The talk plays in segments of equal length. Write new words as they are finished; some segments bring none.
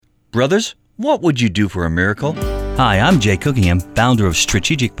Brothers, what would you do for a miracle? Hi, I'm Jay Cookingham, founder of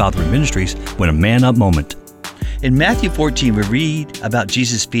Strategic Fathering Ministries, with a Man Up Moment. In Matthew 14, we read about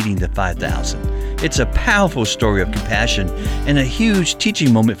Jesus feeding the 5,000. It's a powerful story of compassion and a huge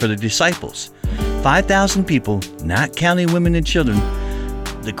teaching moment for the disciples. 5,000 people, not counting women and children.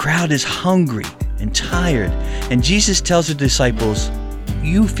 The crowd is hungry and tired, and Jesus tells the disciples,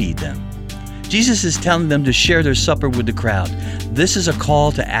 "You feed them." Jesus is telling them to share their supper with the crowd. This is a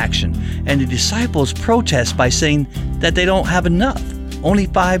call to action, and the disciples protest by saying that they don't have enough, only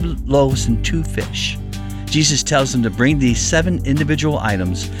 5 loaves and 2 fish. Jesus tells them to bring these 7 individual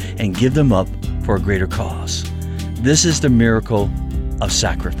items and give them up for a greater cause. This is the miracle of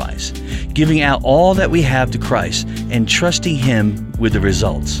sacrifice, giving out all that we have to Christ and trusting Him with the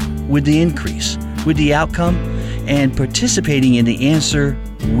results, with the increase, with the outcome, and participating in the answer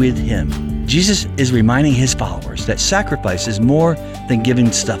with Him. Jesus is reminding His followers that sacrifice is more than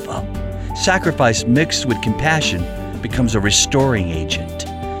giving stuff up. Sacrifice mixed with compassion becomes a restoring agent.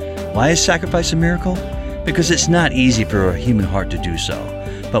 Why is sacrifice a miracle? Because it's not easy for a human heart to do so.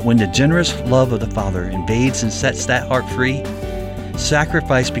 But when the generous love of the Father invades and sets that heart free,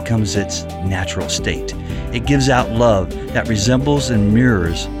 sacrifice becomes its natural state. It gives out love that resembles and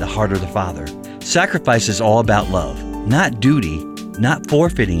mirrors the heart of the Father. Sacrifice is all about love, not duty, not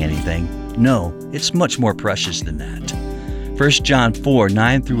forfeiting anything. No, it's much more precious than that. 1 John 4,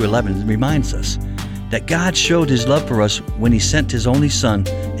 9 through 11 reminds us that God showed His love for us when He sent His only Son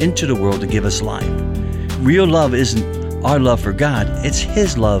into the world to give us life. Real love isn't our love for God, it's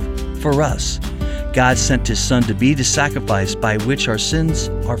His love for us. God sent His Son to be the sacrifice by which our sins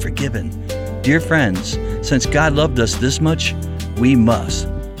are forgiven. Dear friends, since God loved us this much, we must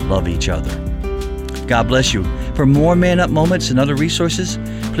love each other. God bless you. For more Man Up moments and other resources,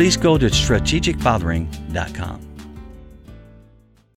 please go to strategicfathering.com.